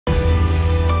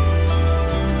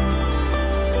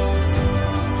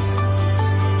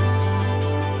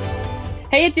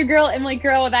Hey, it's your girl, Emily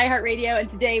Curl with iHeartRadio, and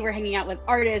today we're hanging out with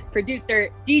artist, producer,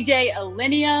 DJ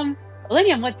Illenium.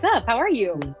 Illenium, what's up? How are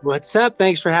you? What's up?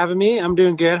 Thanks for having me. I'm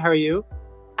doing good. How are you?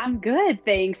 I'm good,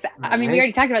 thanks. Nice. I mean, we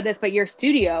already talked about this, but your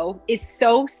studio is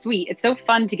so sweet. It's so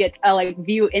fun to get a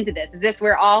view into this. Is this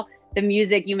where all the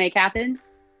music you make happens?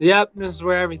 Yep, this is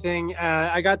where everything.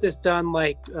 I got this done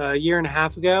like a year and a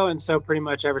half ago, and so pretty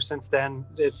much ever since then,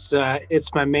 it's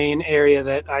my main area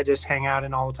that I just hang out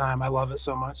in all the time. I love it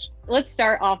so much. Let's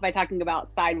start off by talking about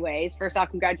Sideways. First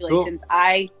off, congratulations. Cool.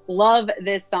 I love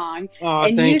this song. Oh,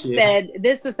 and thank you you. said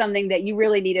this was something that you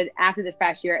really needed after this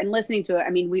past year. And listening to it, I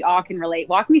mean, we all can relate.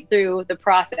 Walk me through the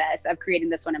process of creating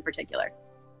this one in particular.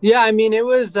 Yeah, I mean, it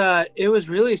was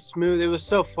really smooth. It was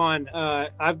so fun.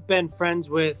 I've been friends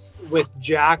with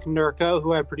Jack Nurko,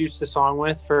 who I produced the song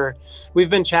with. We've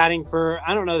been chatting for,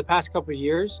 I don't know, the past couple of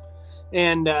years.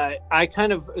 And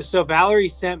so Valerie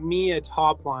sent me a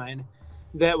top line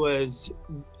that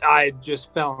I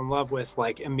just fell in love with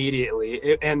like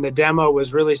immediately. And the demo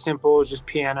was really simple. It was just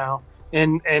piano.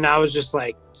 And I was just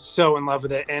like so in love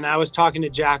with it. And I was talking to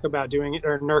Jack about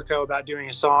Nurko about doing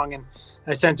a song, and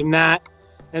I sent him that.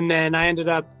 And then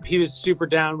he was super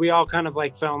down. We all kind of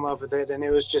like fell in love with it. And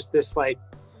it was just this like,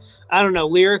 I don't know,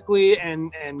 lyrically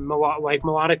and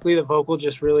melodically, the vocal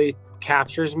just really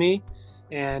captures me.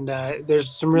 And there's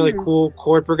some really cool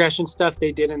chord progression stuff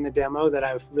they did in the demo that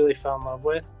I really fell in love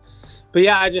with. But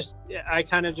yeah, I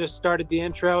kind of just started the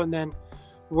intro and then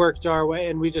worked our way,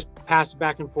 and we just passed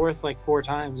back and forth like 4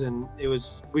 times. And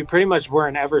we pretty much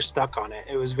weren't ever stuck on it.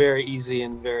 It was very easy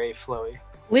and very flowy.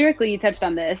 Lyrically, you touched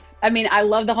on this. I mean, I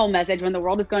love the whole message. When the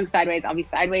world is going sideways, I'll be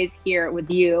sideways here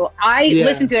with you. I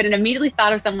listened to it and immediately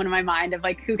thought of someone in my mind of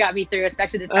like who got me through,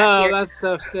 especially this past year. Oh, that's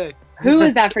so sick. Who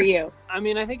is that for you? I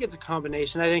mean, I think it's a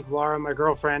combination. I think Laura, my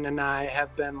girlfriend, and I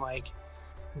have been like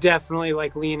definitely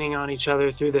like leaning on each other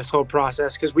through this whole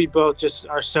process, because we both just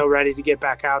are so ready to get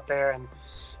back out there. And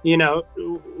you know,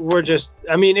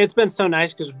 it's been so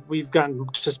nice because we've gotten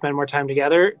to spend more time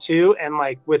together too, and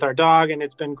like with our dog, and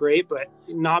it's been great. But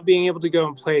not being able to go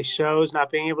and play shows, not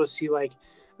being able to see like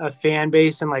a fan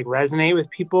base and like resonate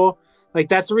with people, like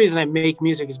that's the reason I make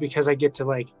music, is because I get to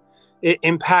like, it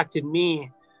impacted me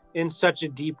in such a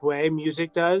deep way,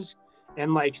 music does.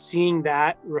 And like seeing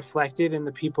that reflected in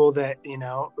the people that, you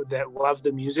know, that love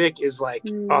the music is like,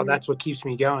 oh, that's what keeps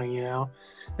me going, you know?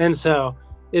 And so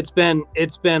it's been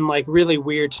like really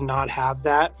weird to not have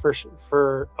that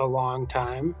for a long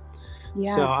time.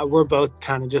 Yeah. So we're both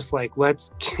kind of just like,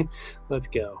 let's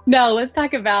go. No, let's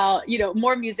talk about, you know,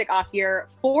 more music off your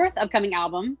 4th upcoming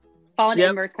album, Fallen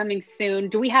Embers, coming soon.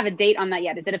 Do we have a date on that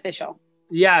yet? Is it official?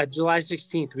 Yeah, July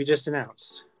 16th. We just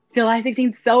announced. July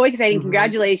 16th. So exciting.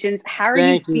 Congratulations. How are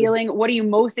you feeling? What are you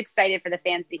most excited for the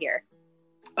fans to hear?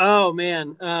 Oh,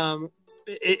 man.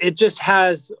 It just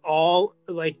has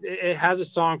it has a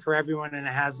song for everyone, and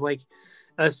it has like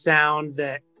a sound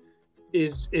that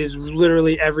is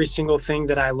literally every single thing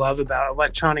that I love about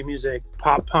electronic music,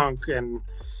 pop punk, and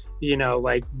you know,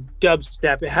 like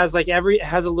dubstep. It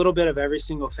has a little bit of every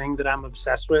single thing that I'm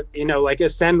obsessed with. You know, like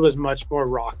Ascend was much more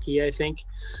rocky, I think.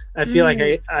 I feel like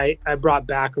I brought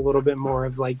back a little bit more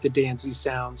of like the dancey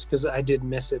sounds, because I did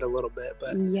miss it a little bit.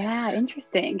 But yeah,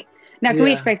 interesting. Now, can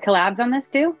we expect collabs on this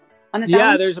too?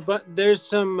 Yeah, there's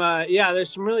some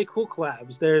really cool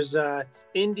collabs. There's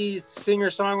indie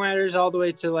singer-songwriters all the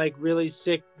way to like really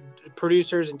sick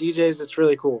producers and DJs. It's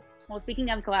really cool. Well, speaking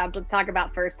of collabs, let's talk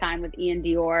about First Time with Ian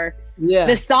Dior. Yeah.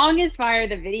 The song is fire.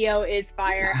 The video is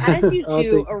fire. How did you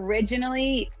two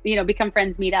originally, you know, become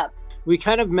friends, meet up? We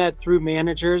kind of met through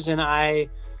managers, and I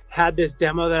had this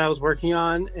demo that I was working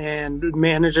on, and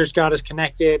managers got us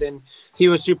connected, and he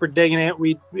was super digging it.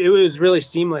 It was really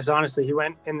seamless, honestly. He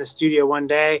went in the studio one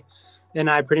day, and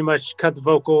I pretty much cut the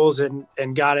vocals and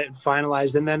got it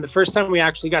finalized. And then the first time we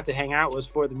actually got to hang out was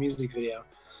for the music video.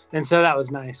 And so that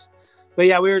was nice. But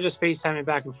yeah, we were just FaceTiming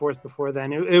back and forth before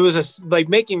then. It was like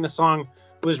making the song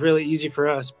was really easy for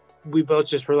us. We both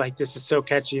just were like, this is so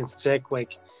catchy and sick.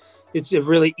 Like, it's a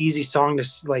really easy song to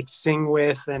like sing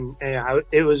with, and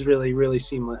it was really, really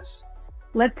seamless.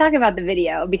 Let's talk about the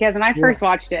video, because when I first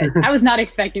watched it, I was not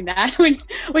expecting that.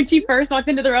 When she first walked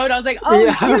into the road, I was like, oh,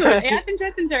 shoot, it has some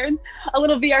twists and turns, a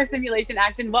little VR simulation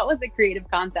action. What was the creative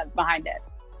concept behind it?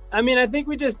 I mean, I think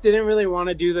we just didn't really want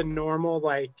to do the normal,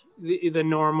 like the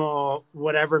normal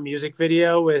whatever music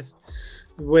video with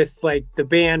like the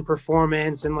band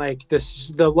performance and like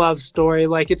the love story.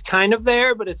 Like, it's kind of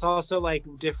there, but it's also like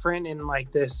different in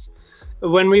like this.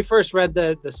 When we first read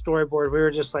the storyboard, we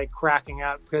were just like cracking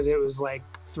up, because it was like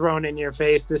thrown in your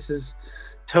face. This is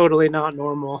totally not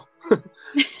normal.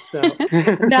 So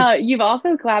now you've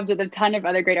also collabed with a ton of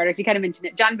other great artists. You kind of mentioned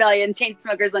it: John Bellion,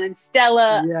 Chainsmokers, Lennon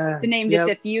Stella, to name just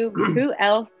a few. Who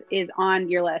else is on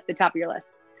your list? The top of your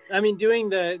list? I mean, doing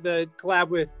the collab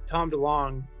with Tom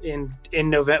DeLonge in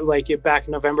November, like back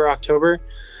in November, October,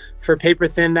 for Paper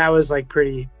Thin, that was like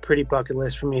pretty bucket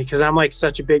list for me, because I'm like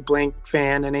such a big Blink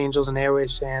fan and Angels and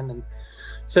Airwaves fan, and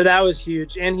so that was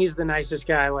huge. And he's the nicest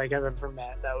guy like I've ever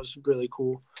met. That was really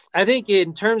cool. I think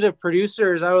in terms of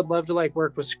producers, I would love to like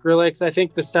work with Skrillex. I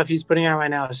think the stuff he's putting out right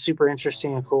now is super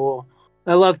interesting and cool.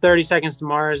 I love 30 Seconds to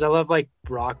Mars. I love like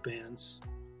rock bands,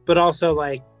 but also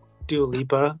like Dua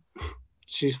Lipa.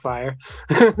 She's fire.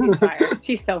 She's fire.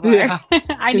 She's so fire. Yeah.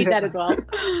 I need that as well.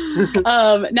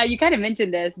 Now you kind of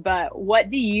mentioned this, but what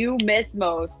do you miss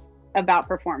most about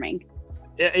performing?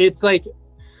 It's like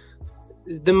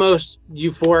the most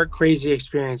euphoric, crazy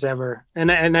experience ever.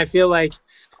 And I feel like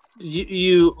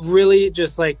you really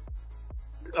just like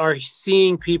are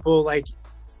seeing people like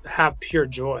have pure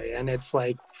joy, and it's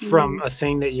like from a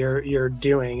thing that you're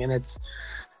doing. And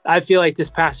I feel like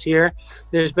this past year,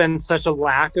 there's been such a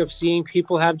lack of seeing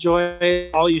people have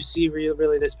joy. All you see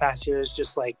really this past year is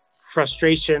just like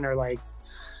frustration or like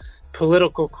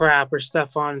political crap or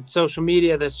stuff on social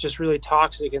media that's just really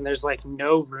toxic. And there's like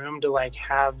no room to like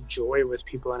have joy with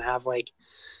people and have like,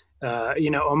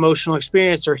 emotional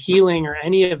experience or healing or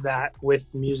any of that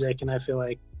with music. And I feel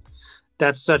like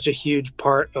that's such a huge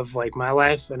part of like my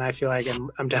life. And I feel like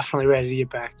I'm definitely ready to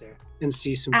get back there and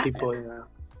see some people,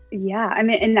 Yeah, I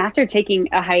mean, and after taking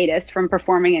a hiatus from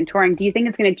performing and touring, do you think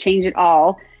it's going to change at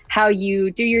all how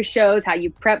you do your shows, how you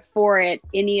prep for it,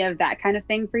 any of that kind of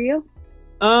thing for you?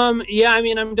 Yeah, I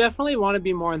mean, I'm definitely want to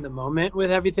be more in the moment with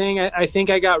everything. I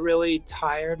think I got really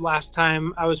tired last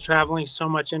time. I was traveling so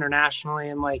much internationally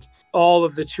and like all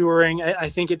of the touring. I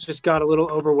think it just got a little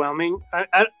overwhelming.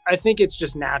 I think it's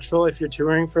just natural if you're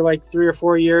touring for like 3 or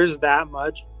 4 years that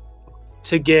much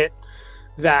to get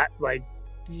that like,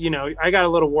 I got a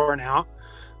little worn out.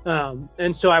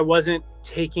 And so I wasn't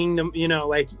taking them,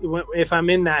 like if I'm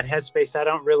in that headspace, I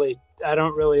don't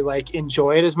really like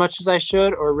enjoy it as much as I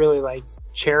should, or really like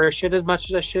cherish it as much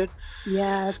as I should.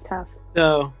 Yeah, that's tough.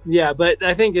 So yeah, but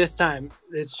I think this time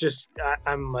it's just,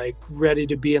 I'm like ready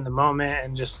to be in the moment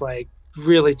and just like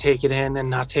really take it in and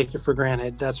not take it for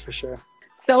granted. That's for sure.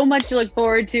 So much to look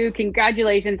forward to.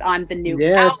 Congratulations on the new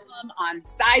album, on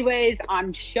Sideways,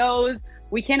 on shows.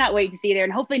 We cannot wait to see you there.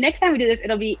 And hopefully next time we do this,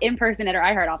 it'll be in person at our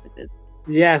iHeart offices.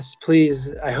 Yes, please.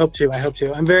 I hope to.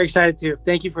 I'm very excited to.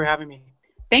 Thank you for having me.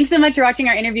 Thanks so much for watching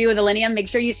our interview with Illenium. Make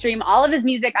sure you stream all of his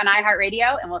music on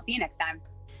iHeartRadio, and we'll see you next time.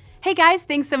 Hey guys,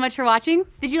 thanks so much for watching.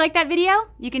 Did you like that video?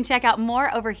 You can check out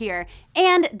more over here.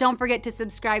 And don't forget to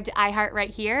subscribe to iHeart right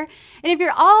here. And if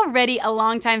you're already a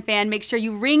longtime fan, make sure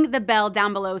you ring the bell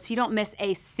down below so you don't miss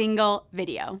a single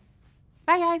video.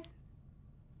 Bye guys.